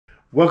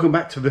Welcome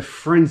back to the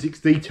Forensics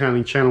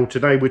Detailing channel.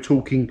 Today we're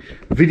talking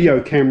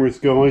video cameras,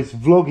 guys,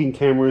 vlogging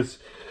cameras,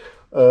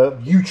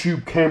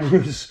 YouTube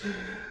cameras.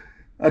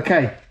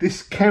 Okay,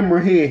 this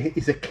camera here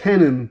is a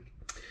Canon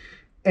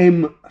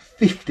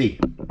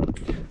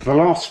M50. For the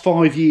last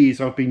 5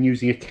 years I've been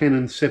using a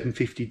Canon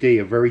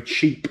 750D, a very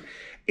cheap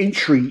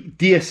entry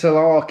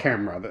DSLR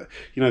camera. That,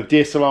 you know,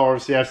 DSLR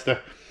obviously has the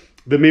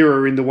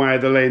mirror in the way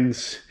of the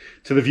lens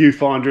to the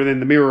viewfinder, and then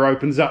the mirror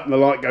opens up and the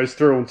light goes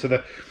through onto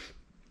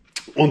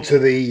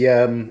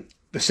the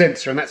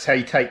sensor, and that's how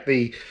you take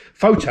the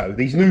photo.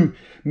 These new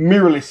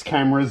mirrorless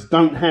cameras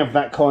don't have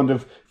that kind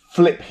of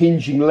flip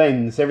hinging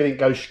lens. Everything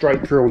goes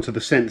straight through onto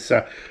the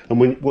sensor,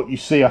 and what you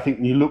see, I think,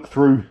 when you look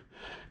through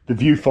the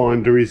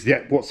viewfinder is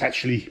what's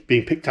actually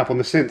being picked up on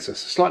the sensor.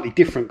 It's a slightly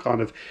different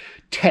kind of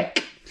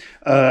tech.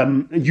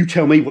 And you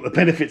tell me what the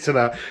benefits of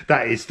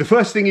that is. The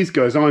first thing is,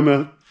 guys, I'm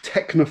a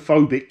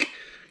technophobic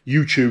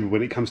YouTuber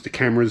when it comes to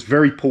cameras,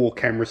 very poor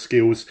camera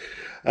skills.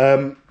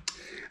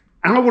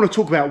 And I want to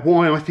talk about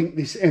why I think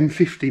this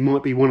M50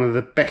 might be one of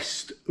the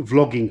best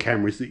vlogging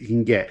cameras that you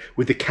can get,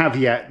 with the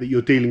caveat that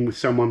you're dealing with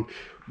someone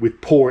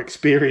with poor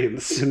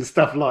experience and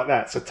stuff like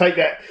that. So take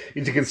that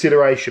into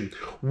consideration.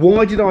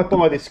 Why did I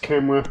buy this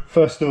camera,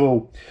 first of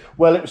all?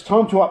 Well, it was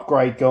time to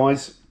upgrade,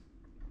 guys,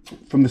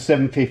 from the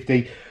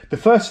 750. The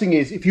first thing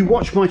is, if you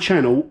watch my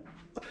channel,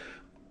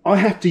 I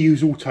have to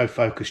use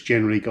autofocus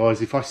generally,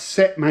 guys. If I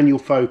set manual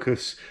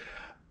focus,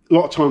 a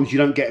lot of times you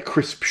don't get a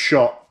crisp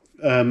shot.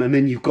 And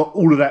then you've got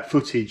all of that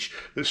footage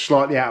that's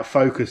slightly out of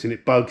focus and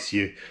it bugs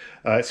you.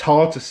 It's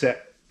hard to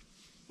set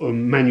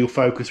manual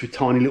focus with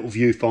tiny little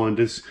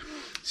viewfinders.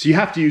 So you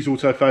have to use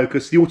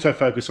autofocus. The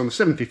autofocus on the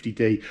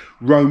 750D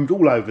roamed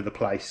all over the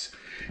place.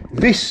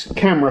 This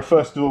camera,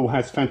 first of all,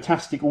 has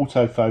fantastic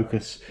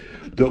autofocus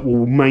that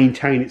will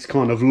maintain its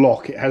kind of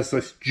lock. It has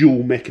this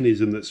dual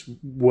mechanism that's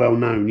well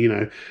known,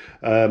 you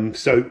know.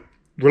 So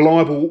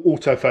reliable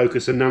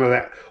autofocus and none of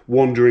that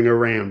wandering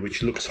around,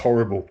 which looks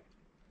horrible.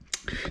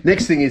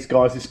 Next thing is,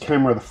 guys, this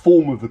camera, the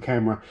form of the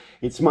camera,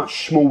 it's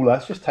much smaller.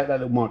 Let's just take that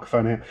little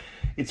microphone out.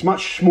 It's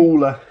much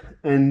smaller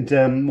and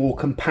more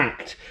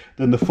compact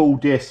than the full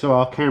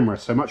DSLR camera,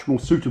 so much more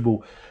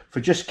suitable for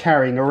just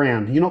carrying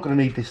around. You're not going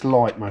to need this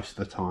light most of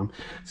the time,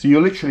 so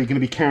you're literally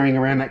going to be carrying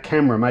around that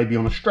camera maybe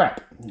on a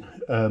strap,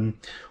 or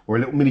a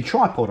little mini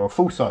tripod or a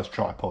full-size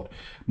tripod.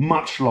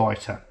 Much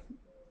lighter,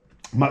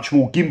 much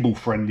more gimbal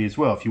friendly as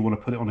well if you want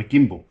to put it on a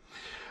gimbal.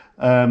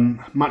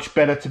 Much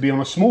better to be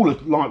on a smaller,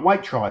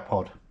 lightweight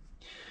tripod.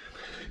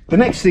 The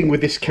next thing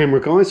with this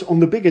camera, guys, on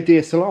the bigger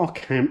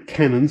DSLR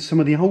Canons, some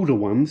of the older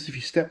ones, if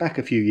you step back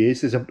a few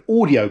years, there's an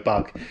audio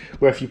bug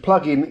where if you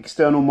plug in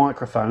external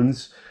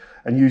microphones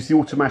and use the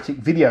automatic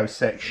video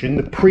section,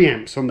 the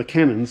preamps on the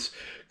Canons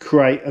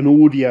create an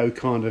audio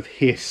kind of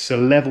hiss, a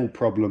level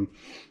problem.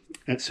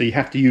 And so you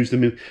have to use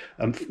them in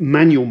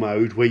manual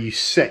mode, where you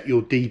set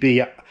your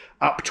dB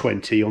up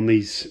 20 on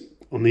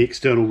the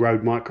external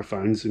Rode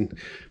microphones and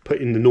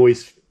put in the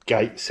noise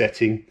gate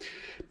setting.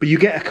 But you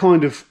get a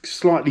kind of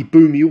slightly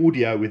boomy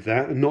audio with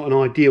that, and not an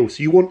ideal.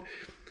 So you want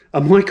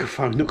a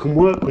microphone that can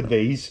work with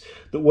these,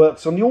 that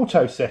works on the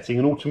auto setting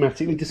and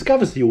automatically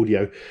discovers the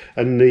audio,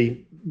 and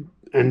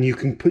you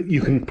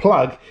can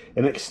plug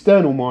an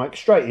external mic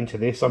straight into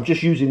this. I'm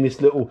just using this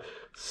little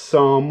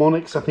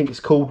Harmonix, I think it's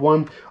called,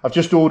 one. I've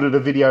just ordered a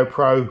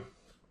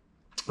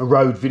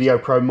Rode Video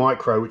Pro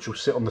Micro, which will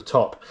sit on the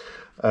top.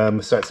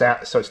 So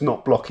it's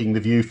not blocking the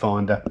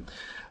viewfinder,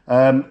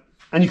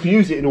 and you can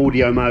use it in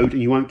audio mode,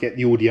 and you won't get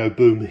the audio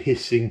boom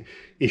hissing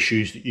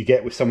issues that you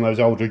get with some of those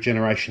older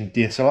generation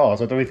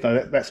DSLRs. I don't know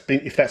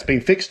if that's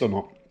been fixed or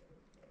not.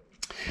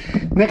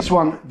 Next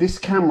one, this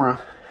camera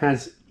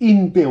has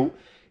inbuilt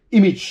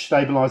image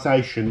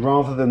stabilization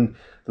rather than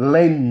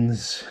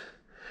lens,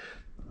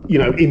 you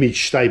know,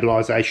 image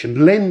stabilization.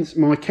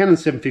 My Canon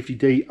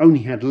 750D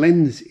only had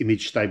lens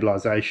image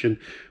stabilization,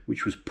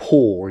 which was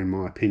poor in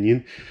my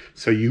opinion.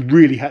 So you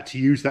really had to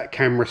use that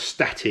camera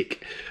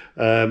static,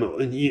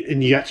 and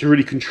you had to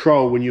really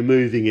control when you're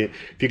moving it.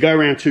 If you go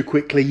around too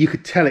quickly, you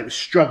could tell it was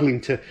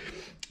struggling to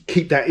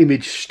keep that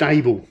image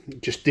stable.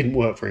 It just didn't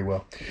work very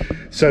well.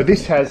 So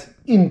this has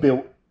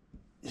inbuilt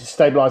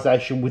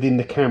stabilization within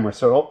the camera.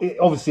 So it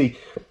obviously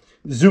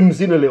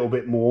zooms in a little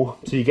bit more,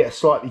 so you get a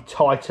slightly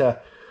tighter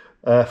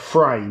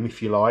frame,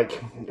 if you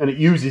like, and it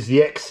uses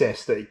the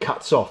excess that it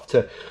cuts off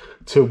to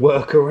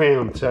work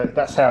around. So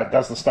that's how it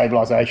does the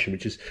stabilization,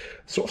 which is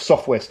sort of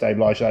software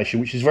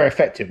stabilization, which is very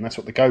effective, and that's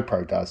what the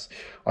GoPro does.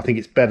 I think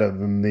it's better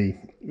than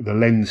the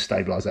lens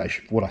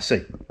stabilization, what I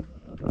see.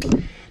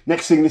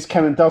 Next thing, this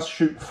Canon does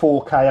shoot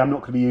 4K. I'm not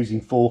going to be using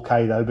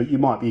 4K though, but you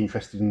might be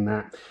interested in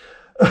that.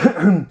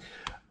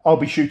 I'll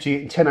be shooting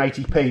it in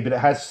 1080p, but it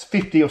has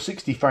 50 or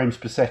 60 frames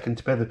per second,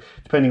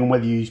 depending on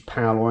whether you use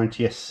PAL or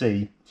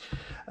NTSC.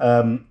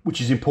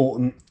 Which is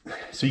important,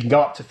 so you can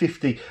go up to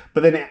 50,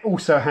 but then it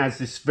also has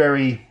this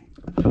very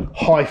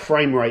high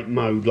frame rate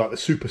mode, like the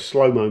super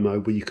slow-mo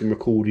mode, where you can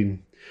record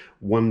in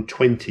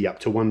 120, up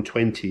to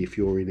 120 if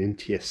you're in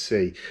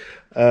NTSC,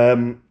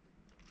 and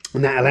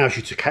that allows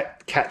you to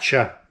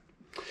capture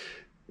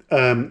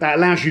that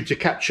allows you to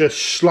capture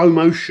slow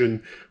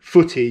motion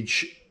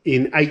footage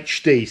in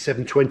HD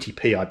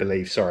 720p, I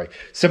believe, sorry,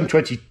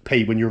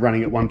 720p when you're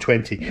running at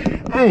 120.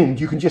 And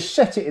you can just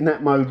set it in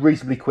that mode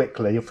reasonably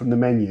quickly from the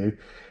menu,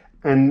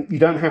 and you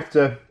don't have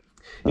to,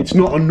 it's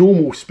not a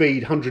normal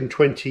speed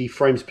 120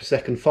 frames per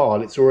second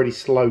file, it's already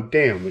slowed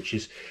down, which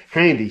is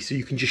handy. So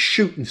you can just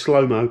shoot in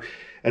slow-mo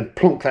and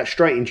plonk that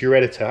straight into your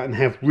editor and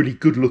have really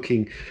good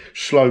looking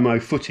slow-mo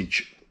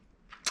footage.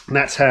 And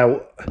that's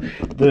how,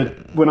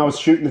 when I was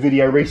shooting the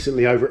video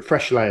recently over at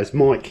Fresh Layers,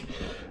 Mike,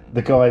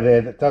 the guy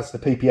there that does the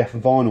PPF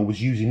and vinyl,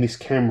 was using this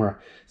camera,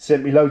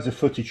 sent me loads of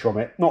footage from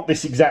it, not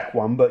this exact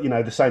one, but you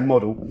know, the same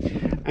model,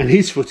 and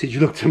his footage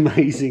looked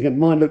amazing and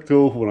mine looked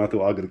awful, and I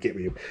thought, I've got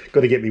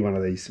to get me one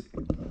of these.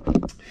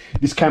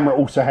 This camera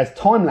also has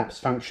time-lapse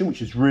function,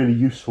 which is really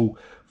useful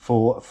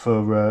for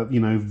you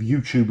know,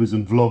 YouTubers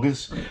and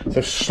vloggers.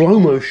 So slow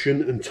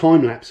motion and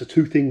time-lapse are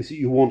two things that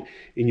you want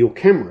in your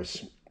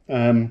cameras.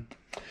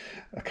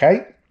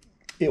 Okay,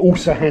 it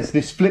also has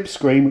this flip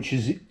screen, which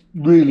is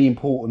really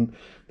important,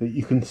 that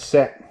you can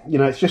set, you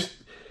know, it's just,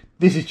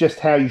 this is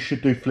just how you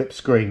should do flip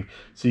screen,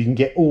 so you can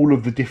get all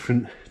of the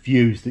different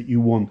views that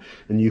you want,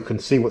 and you can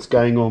see what's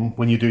going on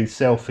when you're doing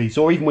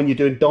selfies, or even when you're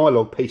doing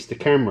dialogue piece to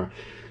camera.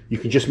 You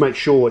can just make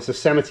sure it's a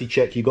sanity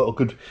check, you got a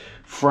good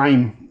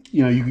frame,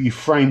 you know, you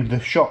framed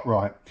the shot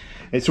right.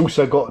 It's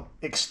also got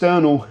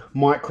external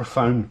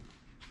microphone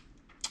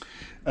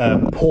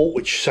port,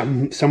 which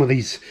some of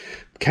these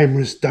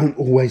cameras don't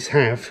always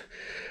have.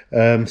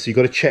 So you've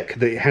got to check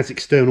that it has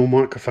external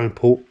microphone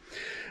port.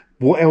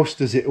 What else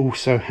does it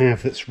also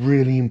have that's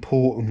really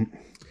important?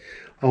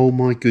 Oh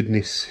my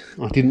goodness,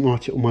 I didn't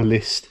write it on my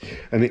list,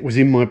 and it was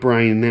in my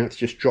brain, and now it's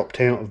just dropped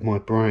out of my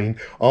brain.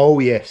 Oh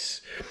yes,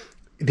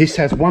 this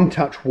has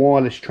one-touch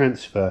wireless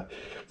transfer.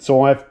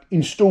 So I've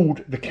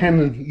installed the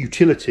Canon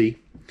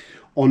utility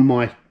on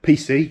my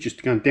PC, just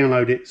to go and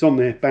download it. It's on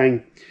there,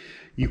 bang.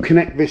 You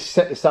connect this,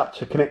 set this up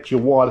to connect to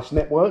your wireless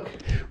network.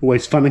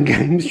 Always fun and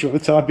games trying to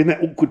type in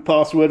that awkward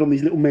password on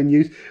these little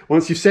menus.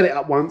 Once you've set it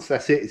up once,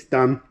 that's it, it's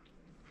done.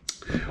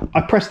 I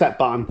press that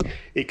button,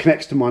 it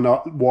connects to my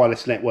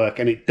wireless network,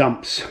 and it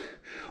dumps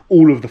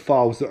all of the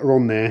files that are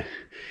on there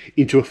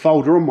into a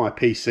folder on my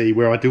PC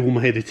where I do all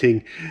my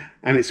editing,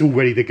 and it's all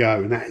ready to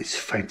go, and that is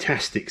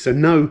fantastic. So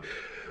no,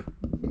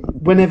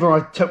 whenever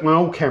I took my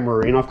old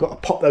camera in, I've got to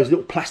pop those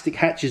little plastic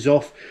hatches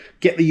off,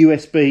 get the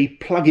USB,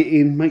 plug it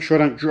in, make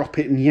sure I don't drop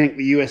it, and yank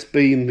the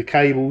USB and the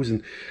cables.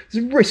 And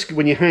there's a risk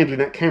when you're handling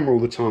that camera all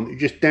the time that you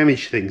just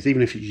damage things,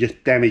 even if you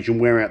just damage and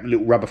wear out the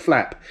little rubber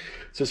flap.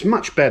 So it's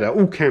much better.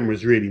 All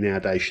cameras really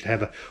nowadays should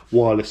have a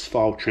wireless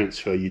file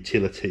transfer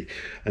utility,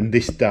 and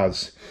this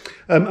does.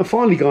 And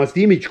finally, guys,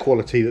 the image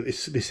quality that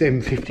this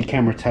M50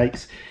 camera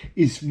takes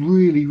is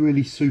really,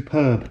 really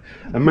superb.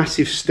 A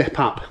massive step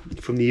up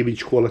from the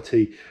image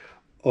quality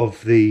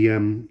of the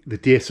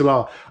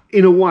DSLR.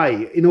 In a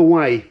way,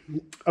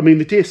 I mean,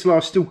 the DSLR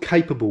is still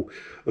capable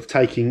of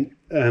taking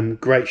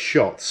great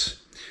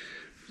shots,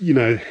 you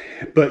know,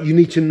 but you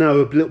need to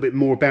know a little bit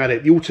more about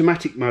it. The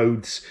automatic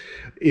modes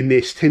in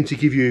this tend to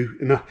give you,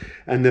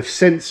 and the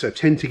sensor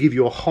tend to give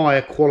you a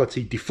higher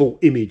quality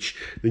default image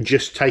than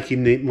just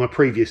taking my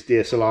previous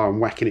DSLR and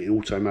whacking it in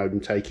auto mode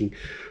and taking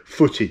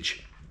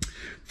footage.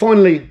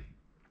 Finally,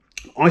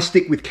 I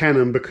stick with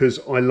Canon because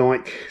I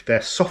like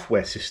their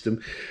software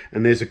system,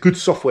 and there's a good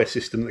software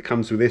system that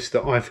comes with this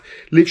that I've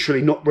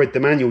literally not read the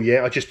manual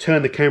yet. I just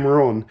turn the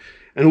camera on,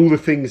 and all the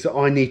things that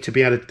I need to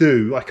be able to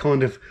do, I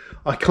kind of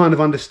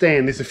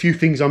understand. There's a few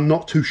things I'm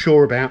not too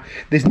sure about.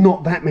 There's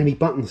not that many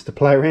buttons to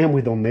play around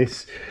with on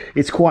this.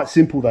 It's quite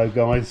simple though,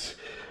 guys.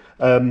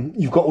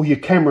 You've got all your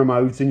camera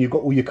modes, and you've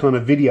got all your kind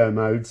of video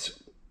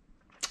modes.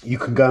 You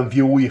can go and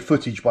view all your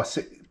footage by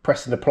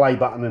pressing the play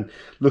button and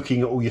looking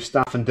at all your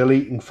stuff and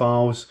deleting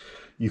files.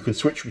 You can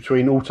switch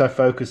between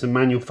autofocus and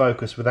manual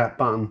focus with that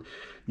button.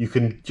 You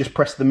can just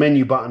press the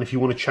menu button if you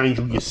want to change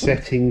all your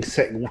settings,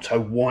 setting auto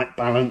white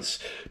balance,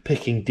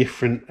 picking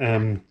different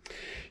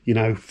you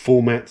know,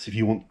 formats if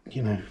you want,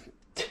 you know,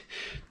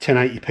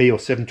 1080p or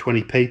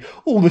 720p,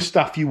 all the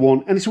stuff you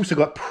want. And it's also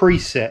got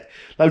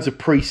loads of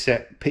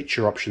preset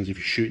picture options if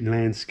you're shooting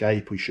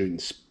landscape, or you're shooting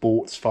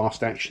sports,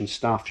 fast action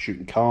stuff,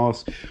 shooting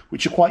cars,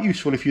 which are quite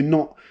useful if you're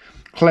not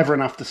clever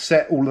enough to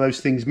set all of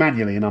those things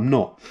manually, and I'm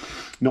not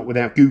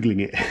without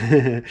Googling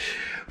it.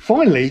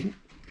 Finally,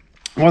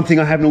 one thing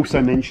I haven't also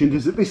mentioned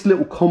is that this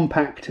little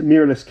compact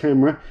mirrorless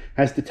camera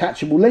has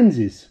detachable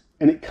lenses,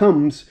 and it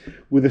comes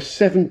with a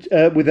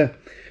 15mm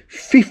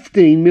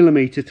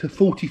to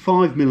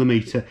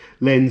 45mm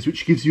lens,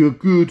 which gives you a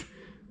good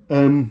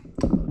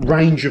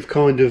range of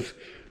kind of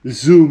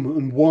zoom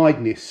and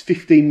wideness.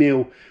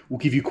 15mm will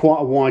give you quite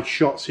a wide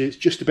shot, so it's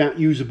just about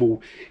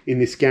usable in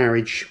this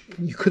garage.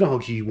 You could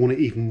argue you want it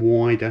even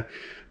wider,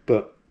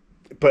 but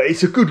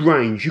it's a good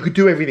range. You could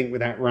do everything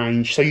with that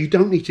range, so you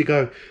don't need to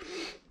go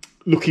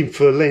looking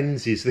for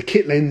lenses. The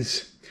kit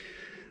lens,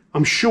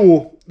 I'm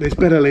sure there's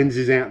better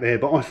lenses out there,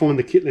 but I find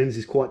the kit lens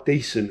is quite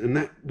decent, and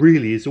that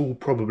really is all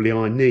probably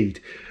I need.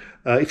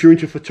 If you're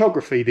into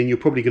photography, then you're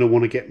probably going to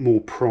want to get more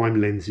prime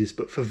lenses.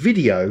 But for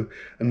video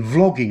and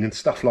vlogging and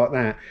stuff like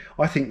that,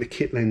 I think the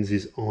kit lens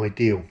is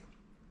ideal.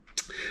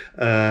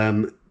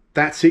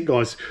 That's it,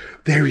 guys.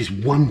 There is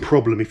one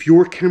problem. If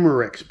you're a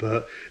camera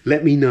expert,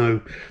 let me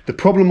know. The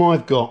problem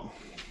I've got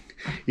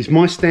is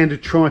my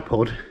standard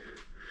tripod,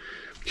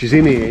 which is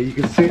in here. You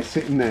can see it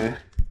sitting there.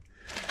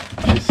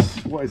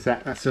 What is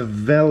that? That's a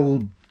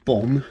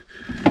Velbon.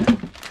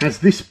 Has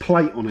this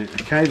plate on it,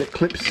 okay, that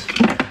clips.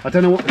 I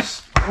don't know what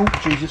this. Oh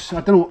Jesus!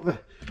 I don't know what the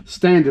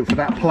standard for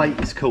that plate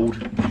is called.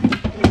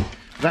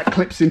 That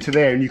clips into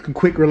there, and you can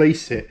quick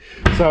release it.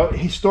 So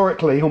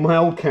historically, on my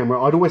old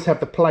camera, I'd always have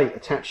the plate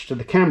attached to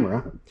the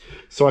camera,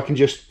 so I can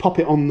just pop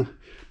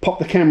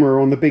the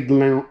camera on the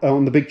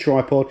big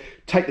tripod,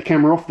 take the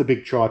camera off the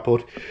big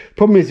tripod.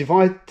 Problem is, if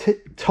I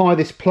tie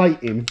this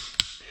plate in,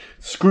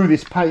 screw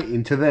this plate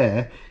into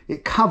there,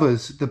 it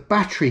covers the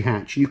battery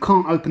hatch. You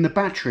can't open the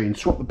battery and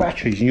swap the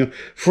batteries, and you're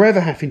forever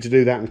having to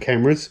do that on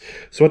cameras.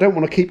 So I don't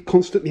want to keep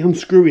constantly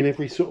unscrewing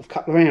every sort of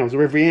couple of hours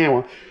or every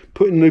hour,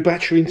 putting a new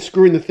battery in,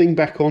 screwing the thing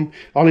back on.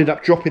 I'll end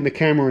up dropping the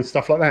camera and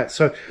stuff like that.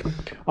 So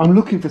I'm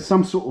looking for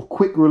some sort of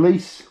quick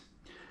release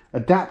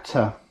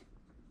adapter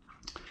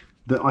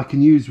that I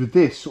can use with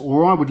this,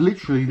 or I would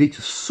literally need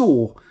to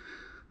saw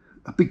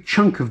a big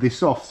chunk of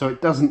this off so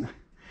it doesn't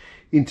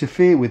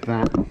interfere with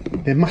that.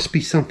 There must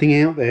be something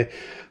out there,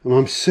 and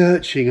I'm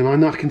searching, and I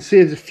know I can see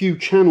there's a few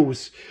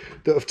channels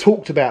that have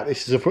talked about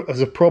this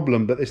as a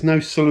problem, but there's no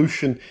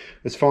solution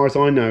as far as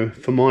I know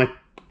for my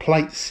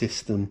plate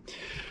system.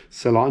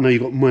 So like, I know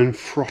you've got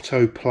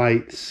Manfrotto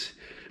plates,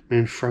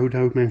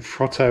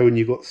 Manfrotto, and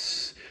you've got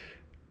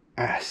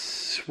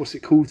what's it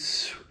called,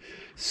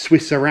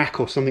 Swiss Arac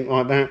or something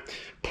like that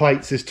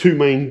plates. There's two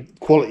main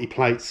quality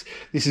plates.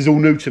 This is all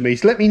new to me,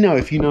 so let me know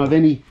if you know of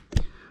any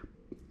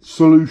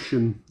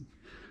solution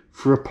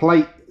for a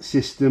plate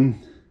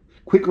system,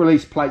 quick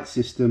release plate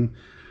system,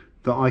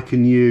 that I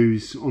can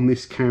use on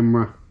this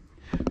camera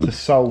to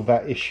solve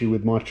that issue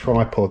with my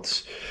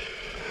tripods.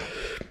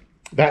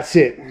 That's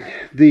it.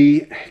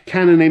 The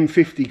Canon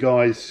M50,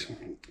 guys,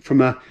 from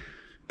a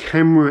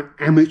camera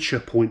amateur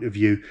point of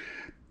view,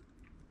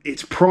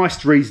 it's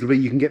priced reasonably.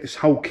 You can get this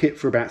whole kit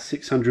for about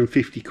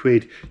 650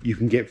 quid. You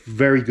can get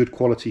very good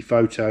quality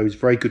photos,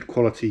 very good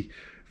quality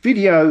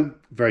video,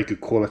 very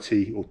good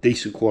quality or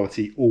decent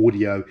quality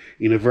audio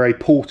in a very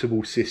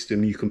portable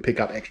system. You can pick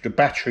up extra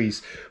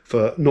batteries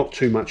for not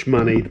too much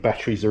money. The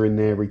batteries are in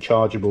there,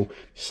 rechargeable.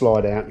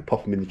 Slide out, you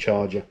pop them in the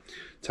charger.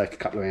 Take a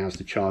couple of hours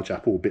to charge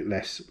up, or a bit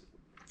less.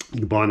 You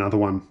can buy another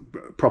one,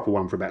 proper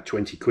one, for about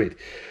 20 quid.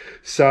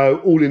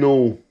 So all in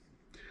all,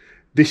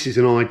 this is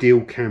an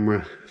ideal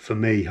camera for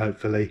me,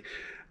 hopefully.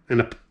 And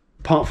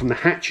apart from the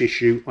hatch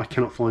issue, I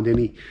cannot find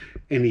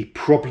any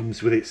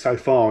problems with it so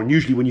far. And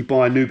usually when you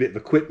buy a new bit of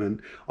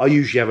equipment, I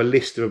usually have a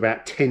list of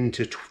about 10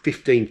 to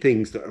 15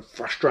 things that are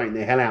frustrating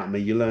the hell out of me,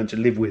 you learn to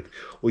live with,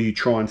 or you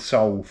try and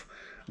solve.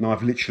 And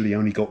I've literally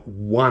only got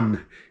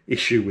one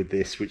issue with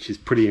this, which is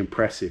pretty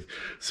impressive.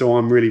 So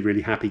I'm really,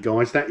 really happy,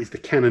 guys. That is the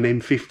Canon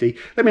M50.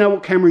 Let me know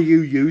what camera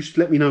you used.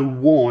 Let me know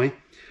why.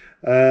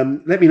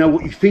 Let me know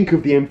what you think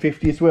of the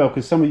M50 as well,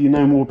 because some of you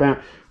know more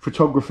about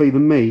photography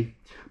than me.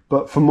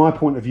 But from my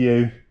point of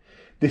view,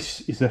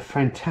 this is a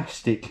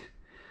fantastic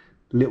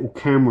little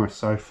camera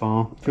so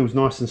far. It feels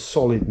nice and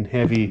solid and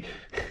heavy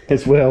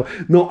as well.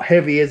 Not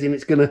heavy as in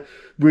it's going to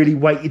really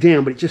weight you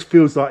down, but it just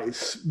feels like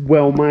it's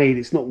well made.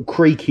 It's not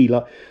creaky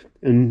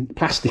and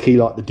plasticky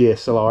like the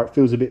DSLR.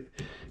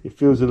 It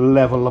feels a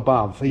level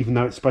above, even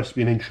though it's supposed to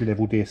be an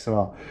entry-level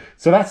DSLR.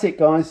 So that's it,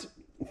 guys.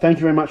 Thank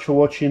you very much for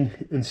watching,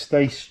 and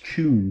stay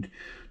tuned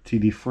to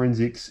the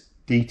Forensics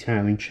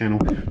Detailing channel.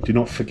 Do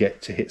not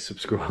forget to hit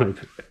subscribe.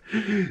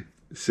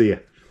 See ya.